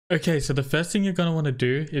Okay, so the first thing you're going to want to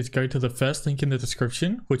do is go to the first link in the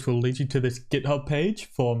description, which will lead you to this GitHub page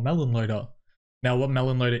for Melon Loader. Now, what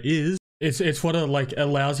Melon Loader is, it's what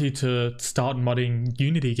allows you to start modding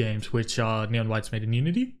Unity games, which NeonLite's made in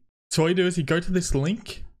Unity. So all you do is you go to this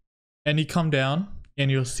link and you come down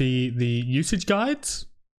and you'll see the usage guides.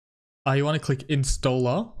 You want to click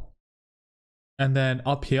installer, and then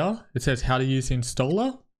up here it says how to use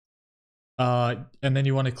installer, and then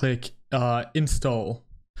you want to click install.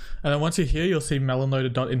 And then once you're here, you'll see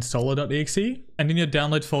melonloader.installer.exe, and in your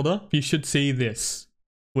download folder you should see this,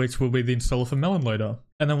 which will be the installer for Melon Loader.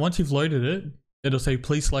 And then once you've loaded it, it'll say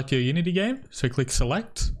please select your Unity game, so click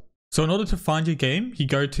select. So in order to find your game, you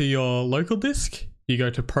go to your local disk, you go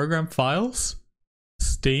to program files,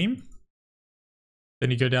 Steam, then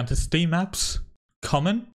you go down to Steam apps,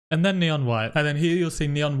 common, and then NeonLite. And then here you'll see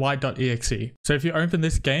neonlite.exe. So if you open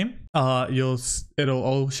this game, should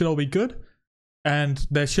all be good. And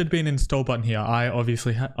there should be an install button here. I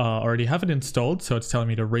obviously already have it installed, so it's telling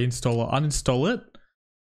me to reinstall or uninstall it.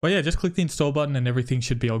 But yeah, just click the install button and everything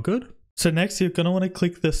should be all good. So next, you're going to want to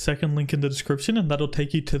click the second link in the description, and that'll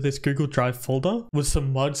take you to this Google Drive folder with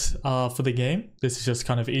some mods for the game. This is just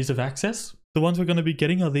kind of ease of access. The ones we're going to be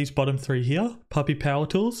getting are these bottom three here: Puppy Power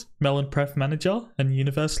Tools, Melon Pref Manager, and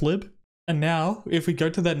Universe Lib. And now, if we go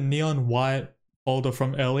to that NeonLite folder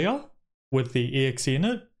from earlier with the exe in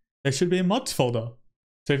it, there should be a mods folder.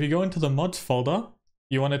 So if you go into the mods folder,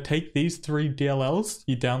 you want to take these 3 DLLs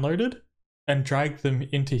you downloaded and drag them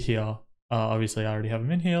into here. Obviously, I already have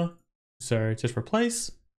them in here, so just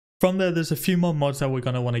replace. From there, there's a few more mods that we're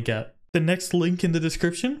going to want to get. The next link in the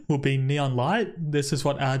description will be NeonLite. This is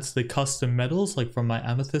what adds the custom medals, like from my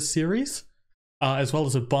Amethyst series, as well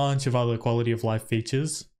as a bunch of other quality of life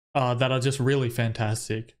features that are just really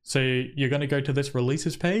fantastic. So you're going to go to this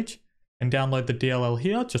releases page and download the DLL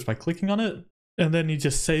here just by clicking on it, and then you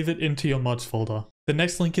just save it into your mods folder. The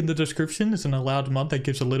next link in the description is an allowed mod that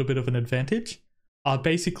gives a little bit of an advantage.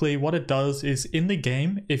 Basically what it does is, in the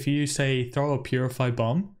game, if you say throw a purify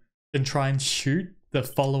bomb, then try and shoot the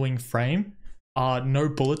following frame, no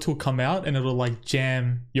bullets will come out and it'll like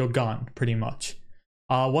jam your gun pretty much.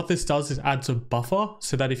 What this does is adds a buffer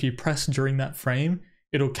so that if you press during that frame,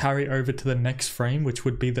 it'll carry over to the next frame, which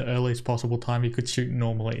would be the earliest possible time you could shoot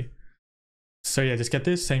normally. So yeah, just get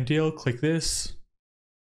this, same deal, click this,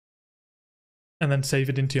 and then save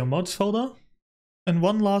it into your mods folder. And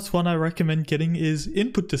one last one I recommend getting is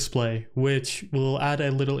input display, which will add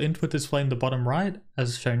a little input display in the bottom right,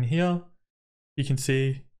 as shown here. You can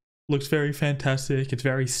see, looks very fantastic, it's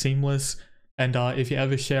very seamless, and if you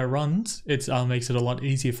ever share runs, it makes it a lot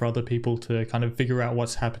easier for other people to kind of figure out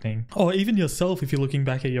what's happening. Or even yourself, if you're looking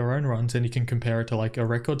back at your own runs and you can compare it to like a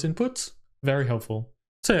records inputs, very helpful.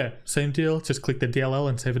 So yeah, same deal, just click the DLL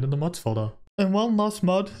and save it in the mods folder. And one last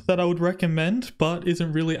mod that I would recommend, but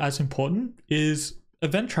isn't really as important, is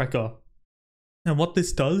Event Tracker. And what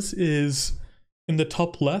this does is, in the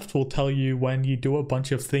top left will tell you when you do a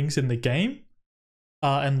bunch of things in the game,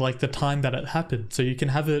 and like the time that it happened. So you can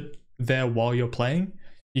have it there while you're playing.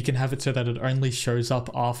 You can have it so that it only shows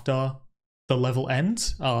up after the level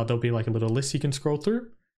ends. There'll be like a little list you can scroll through.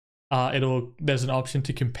 There's an option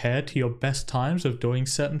to compare to your best times of doing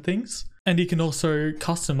certain things. And you can also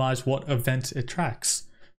customize what events it tracks.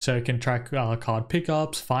 So it can track card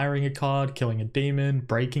pickups, firing a card, killing a demon,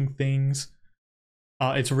 breaking things.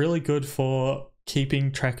 It's really good for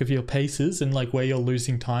keeping track of your paces and like where you're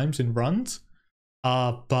losing times in runs.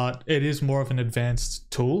 But it is more of an advanced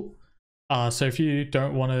tool. So if you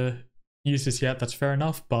don't want to use this yet, that's fair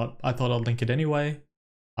enough, but I thought I'd link it anyway.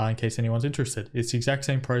 In case anyone's interested. It's the exact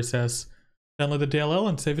same process. Download the DLL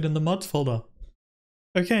and save it in the mods folder.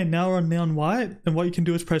 Okay, now we're on NeonLite, and what you can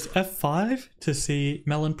do is press F5 to see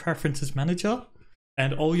Melon Preferences Manager,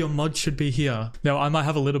 and all your mods should be here. Now I might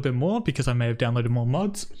have a little bit more because I may have downloaded more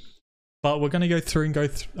mods, but we're going to go through and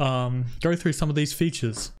go through some of these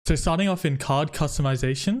features. So starting off in card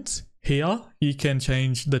customizations, here you can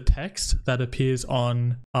change the text that appears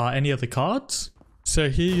on any of the cards. So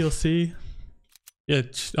here you'll see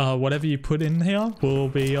whatever you put in here will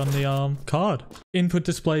be on the card. Input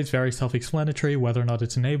display is very self-explanatory, whether or not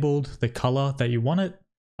it's enabled, the color that you want it,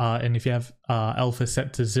 and if you have alpha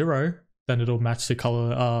set to 0, then it'll match the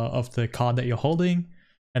color of the card that you're holding,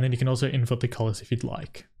 and then you can also input the colors if you'd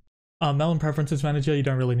like. Melon Preferences Manager, you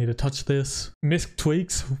don't really need to touch this. MISC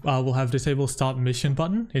tweaks will have disable start mission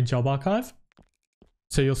button in job archive.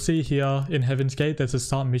 So you'll see here in Heaven's Gate, there's a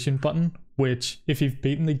start mission button, which if you've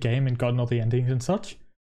beaten the game and gotten all the endings and such,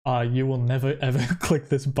 you will never ever click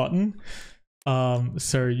this button.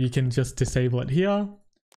 So you can just disable it here.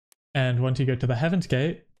 And once you go to the Heaven's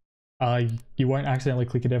Gate, you won't accidentally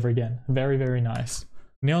click it ever again. Very, very nice.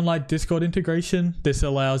 NeonLite Discord integration. This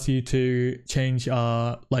allows you to change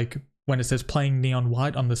like when it says playing neon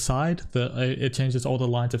white on the side, it changes all the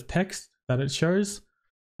lines of text that it shows.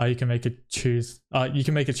 You can make it you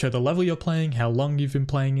can make it show the level you're playing, how long you've been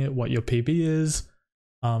playing it, what your PB is,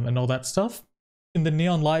 and all that stuff. In the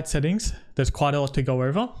NeonLite settings, there's quite a lot to go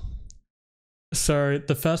over. So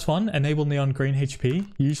the first one, enable neon green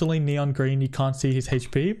HP. Usually neon green, you can't see his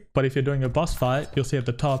HP, but if you're doing a boss fight, you'll see at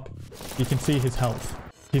the top, you can see his health.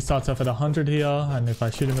 He starts off at 100 here, and if I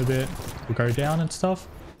shoot him a bit, he'll go down and stuff.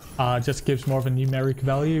 Just gives more of a numeric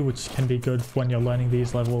value, which can be good when you're learning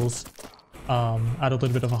these levels at a little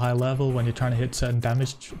bit of a high level when you're trying to hit certain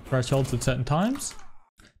damage thresholds at certain times.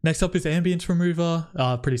 Next up is ambience remover.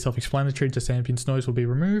 Pretty self-explanatory, just ambience noise will be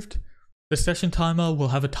removed. The session timer will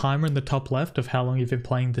have a timer in the top left of how long you've been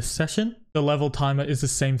playing this session. The level timer is the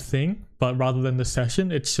same thing, but rather than the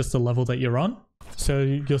session, it's just the level that you're on. So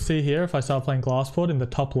you'll see here, if I start playing Glassport, in the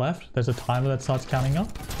top left, there's a timer that starts counting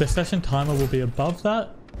up. The session timer will be above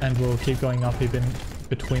that, and will keep going up even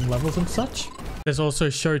between levels and such. There's also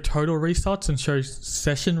show total restarts and show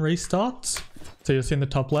session restarts. So you'll see in the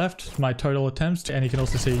top left, my total attempts, and you can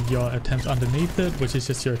also see your attempts underneath it, which is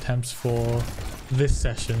just your attempts for this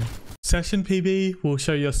session. Session PB will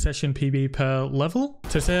show your session PB per level.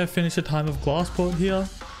 So say I finish a time of Glassport here,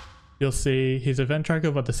 you'll see his event tracker,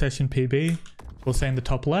 but the session PB will say in the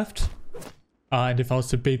top left. And if I was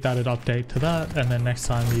to beat that, it'd update to that, and then next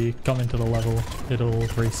time you come into the level, it'll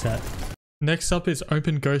reset. Next up is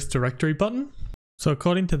open ghost directory button. So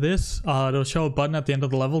according to this, it'll show a button at the end of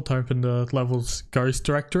the level to open the level's ghost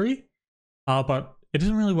directory. But it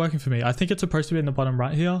isn't really working for me. I think it's supposed to be in the bottom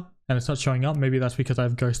right here, and it's not showing up. Maybe that's because I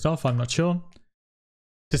have ghost off, I'm not sure.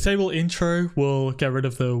 Disable intro will get rid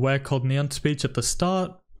of the where called neon speech at the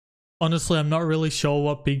start. Honestly, I'm not really sure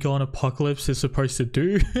what Big On Apocalypse is supposed to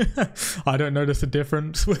do. I don't notice a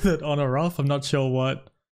difference with it on or off. I'm not sure what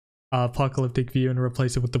apocalyptic view and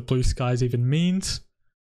replace it with the blue skies even means.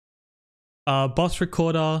 Boss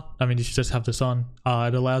recorder, I mean, you should just have this on.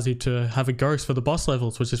 It allows you to have a ghost for the boss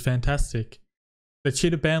levels, which is fantastic. The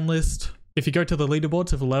cheater ban list. If you go to the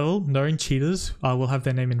leaderboards of a level, known cheaters will have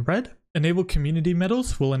their name in red. Enable community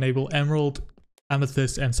medals will enable emerald,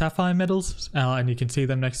 amethyst and sapphire medals, and you can see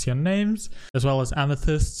them next to your names, as well as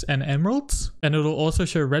amethysts and emeralds. And it'll also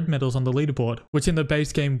show red medals on the leaderboard, which in the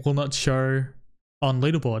base game will not show on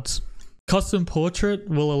leaderboards. Custom portrait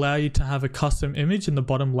will allow you to have a custom image in the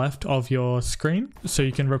bottom left of your screen. So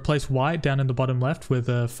you can replace white down in the bottom left with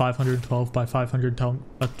a 512 by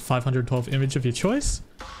 512 image of your choice.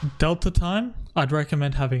 Delta time, I'd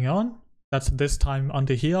recommend having on. That's this time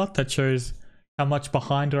under here that shows how much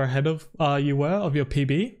behind or ahead of you were of your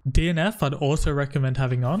PB. DNF, I'd also recommend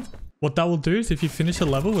having on. What that will do is if you finish a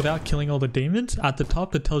level without killing all the demons, at the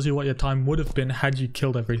top it tells you what your time would have been had you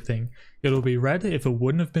killed everything. It'll be red if it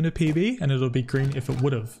wouldn't have been a PB, and it'll be green if it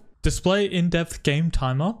would have. Display in-depth game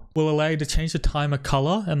timer will allow you to change the timer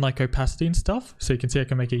color and like opacity and stuff. So you can see I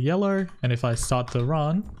can make it yellow, and if I start the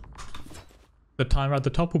run, the timer at the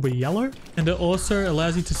top will be yellow. And it also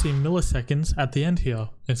allows you to see milliseconds at the end here,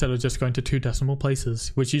 instead of just going to 2 decimal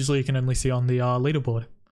places, which usually you can only see on the leaderboard.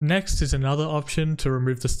 Next is another option to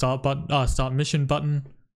remove the start mission button.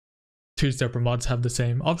 2 separate mods have the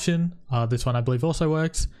same option. This one I believe also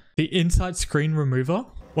works. The inside screen remover.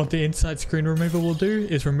 What the inside screen remover will do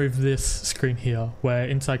is remove this screen here, where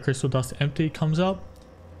inside crystal dust empty comes up,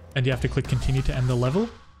 and you have to click continue to end the level.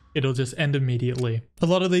 It'll just end immediately. A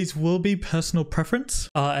lot of these will be personal preference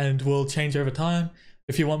and will change over time.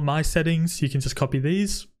 If you want my settings, you can just copy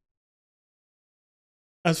these.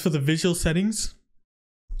 As for the visual settings,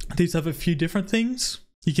 these have a few different things.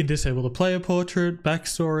 You can disable the player portrait,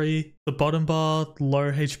 backstory, the bottom bar,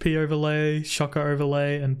 low HP overlay, shocker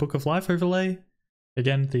overlay, and book of life overlay.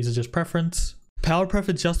 Again, these are just preference. Power pref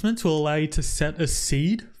adjustments will allow you to set a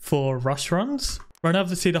seed for rush runs. Right now I have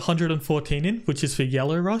the seed 114 in, which is for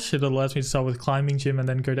yellow rush. It allows me to start with climbing gym and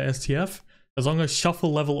then go to STF. As long as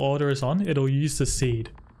shuffle level order is on, it'll use the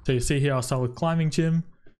seed. So you see here, I'll start with climbing gym,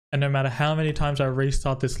 and no matter how many times I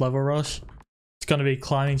restart this level rush, it's going to be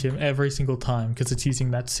climbing gym every single time because it's using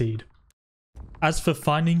that seed. As for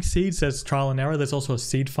finding seeds, there's trial and error. There's also a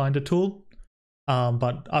seed finder tool,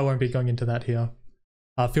 but I won't be going into that here.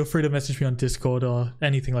 Feel free to message me on Discord or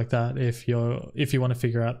anything like that if you want to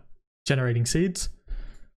figure out generating seeds.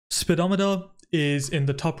 Speedometer is in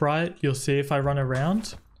the top right. You'll see if I run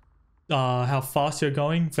around how fast you're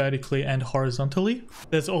going vertically and horizontally.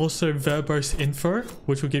 There's also verbose info,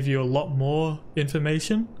 which will give you a lot more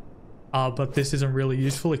information. But this isn't really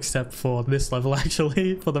useful except for this level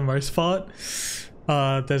actually, for the most part.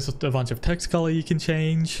 There's a bunch of text color you can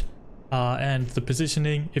change, and the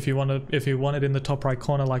positioning if you want it in the top right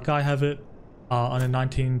corner like I have it on a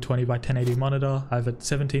 1920 by 1080 monitor. I have it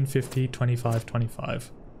 1750 25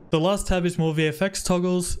 25. The last tab is more VFX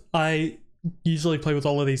toggles. I usually play with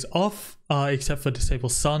all of these off, except for disable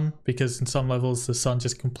sun, because in some levels the sun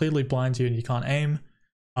just completely blinds you and you can't aim.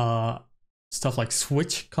 Stuff like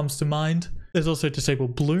switch comes to mind. There's also disable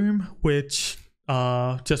bloom, which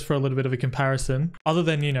just for a little bit of a comparison, other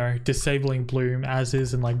than, you know, disabling bloom as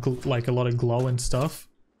is and like a lot of glow and stuff,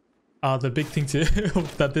 the big thing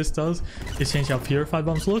that this does is change how purify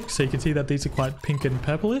bombs look. So you can see that these are quite pink and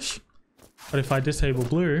purplish, but if I disable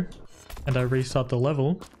blue and I restart the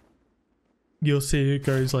level, you'll see it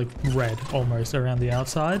goes like red almost around the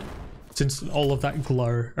outside, since all of that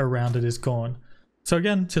glow around it is gone. So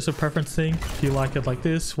again, just a preference thing. If you like it like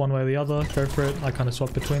this, one way or the other, go for it. I kind of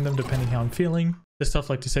swap between them depending how I'm feeling. There's stuff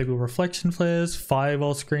like disable reflection flares,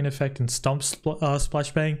 firewall screen effect, and stomp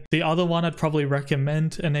splash bang. The other one I'd probably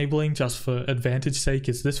recommend enabling just for advantage sake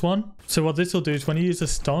is this one. So what this will do is when you use a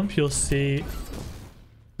stomp, you'll see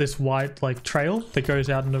this white like trail that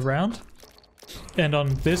goes out and around. And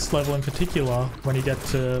on this level in particular, when you get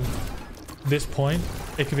to this point,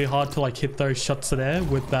 it can be hard to like hit those shots there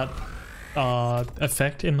with that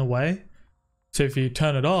effect in the way. So if you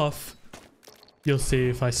turn it off, you'll see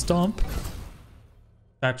if I stomp,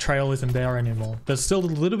 that trail isn't there anymore. There's still a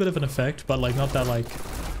little bit of an effect, but like not that like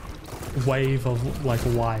wave of like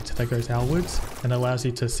white that goes outwards, and allows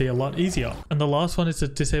you to see a lot easier. And the last one is to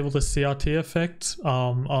disable the CRT effect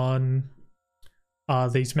on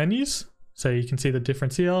these menus. So you can see the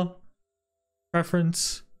difference here.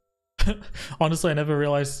 Preference. Honestly, I never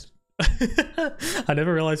realized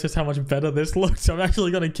just how much better this looks. I'm actually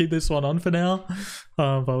going to keep this one on for now,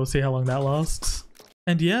 but we'll see how long that lasts.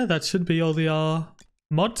 And yeah, that should be all the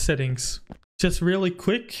mod settings. Just really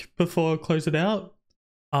quick before I close it out,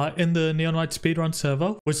 in the NeonLite Speedrun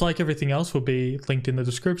server, which like everything else will be linked in the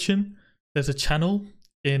description, there's a channel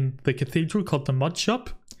in the Cathedral called the Mod Shop,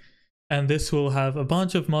 and this will have a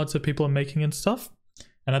bunch of mods that people are making and stuff.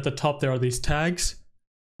 And at the top there are these tags.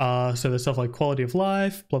 So there's stuff like quality of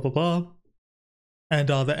life, blah, blah, blah. And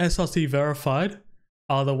the SRC verified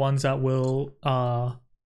are the ones that will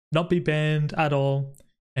not be banned at all.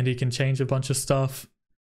 And you can change a bunch of stuff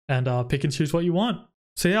and pick and choose what you want.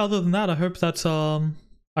 So yeah, other than that, I hope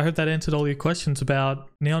that answered all your questions about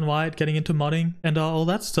NeonLite, getting into modding, and all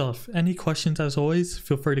that stuff. Any questions, as always,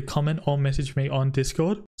 feel free to comment or message me on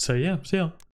Discord. So yeah, see ya.